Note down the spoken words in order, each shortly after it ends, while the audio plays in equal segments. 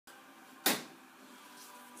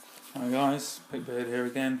Hi guys, Pickbeard here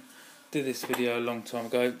again. Did this video a long time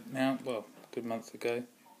ago now, well, a good month ago.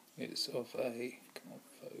 It's of a, come on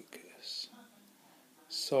focus,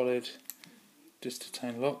 solid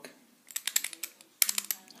disc-to-chain lock,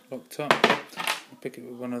 locked up. I'll pick it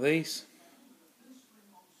with one of these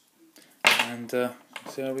and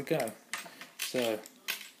see how we go. So,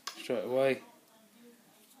 straight away,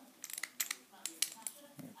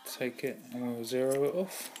 take it and we'll zero it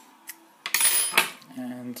off,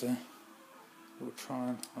 and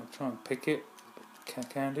I'll try and pick it,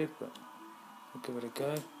 cack-handed, but we'll give it a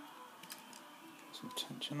go. Put some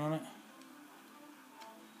tension on it,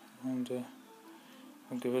 and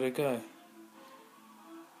we'll give it a go.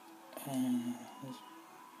 There's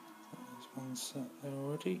one set there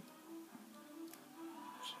already.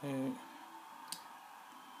 Two.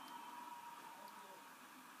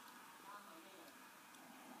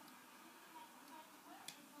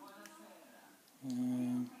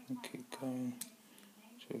 We'll keep going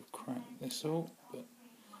to crack this all, but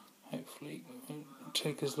hopefully it won't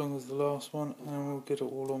take as long as the last one, and we'll get it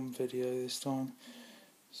all on video this time.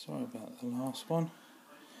 Sorry about the last one.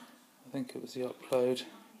 I think it was the upload. It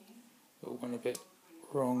all went a bit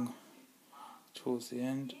wrong towards the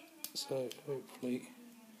end, so hopefully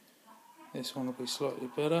this one will be slightly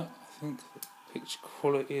better. I think the picture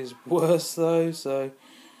quality is worse though, so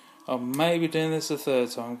I may be doing this a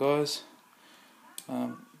third time, guys.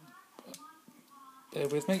 Bear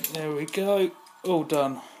with me. There we go. All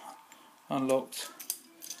done. Unlocked.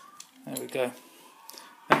 There we go.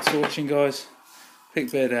 Thanks for watching, guys.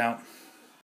 Pickbeard out.